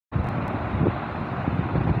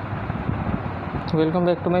Welcome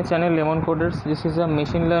back to my channel Lemon Coders. This is a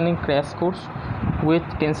machine learning crash course with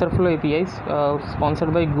TensorFlow APIs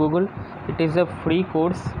sponsored by Google. It is a free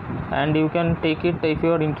course and you can take it if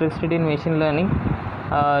you are interested in machine learning.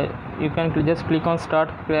 You can just click on start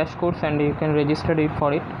crash course and you can register it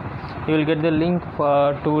for it. You will get the link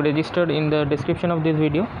to register in the description of this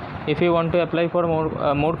video. If you want to apply for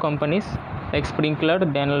more companies like Sprinkler,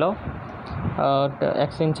 Danlaw,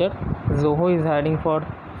 Accenture, Zoho is hiring for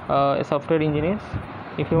software engineers.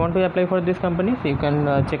 If you want to apply for these companies, you can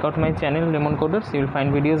check out my channel Lemon Coders. You will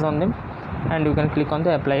find videos on them and you can click on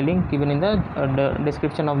the apply link given in the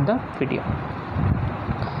description of the video.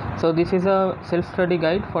 So this is a self-study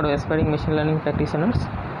guide for aspiring machine learning practitioners.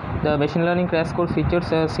 The machine learning crash course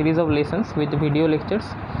features a series of lessons with video lectures,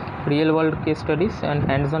 real world case studies and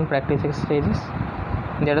hands-on practice exercises.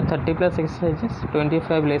 There are 30 plus exercises,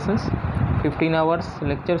 25 lessons, 15 hours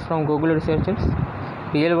lectures from Google researchers,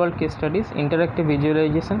 real world case studies, interactive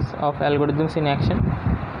visualizations of algorithms in action.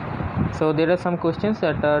 So there are some questions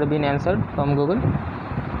that are being answered from Google.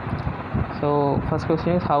 So first question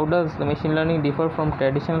is, how does the machine learning differ from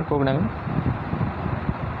traditional programming?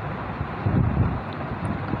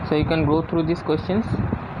 So you can go through these questions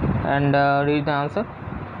and read the answer.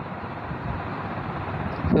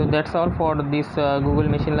 So that's all for this Google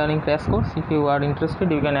machine learning crash course. If you are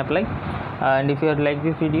interested, you can apply. And if you like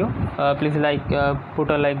this video, please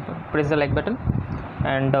press the like button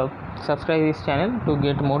and subscribe this channel to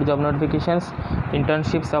get more job notifications,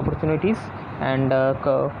 internships opportunities and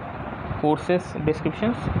courses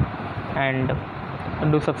descriptions. And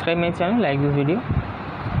do subscribe my channel, like this video.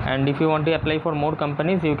 And if you want to apply for more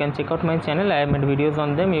companies, you can check out my channel. I have made videos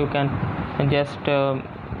on them. You can just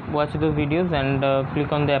watch those videos and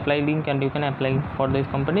click on the apply link and you can apply for these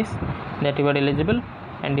companies that you are eligible,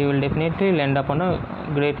 and you will definitely land up on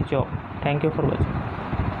a great job. Thank you for watching.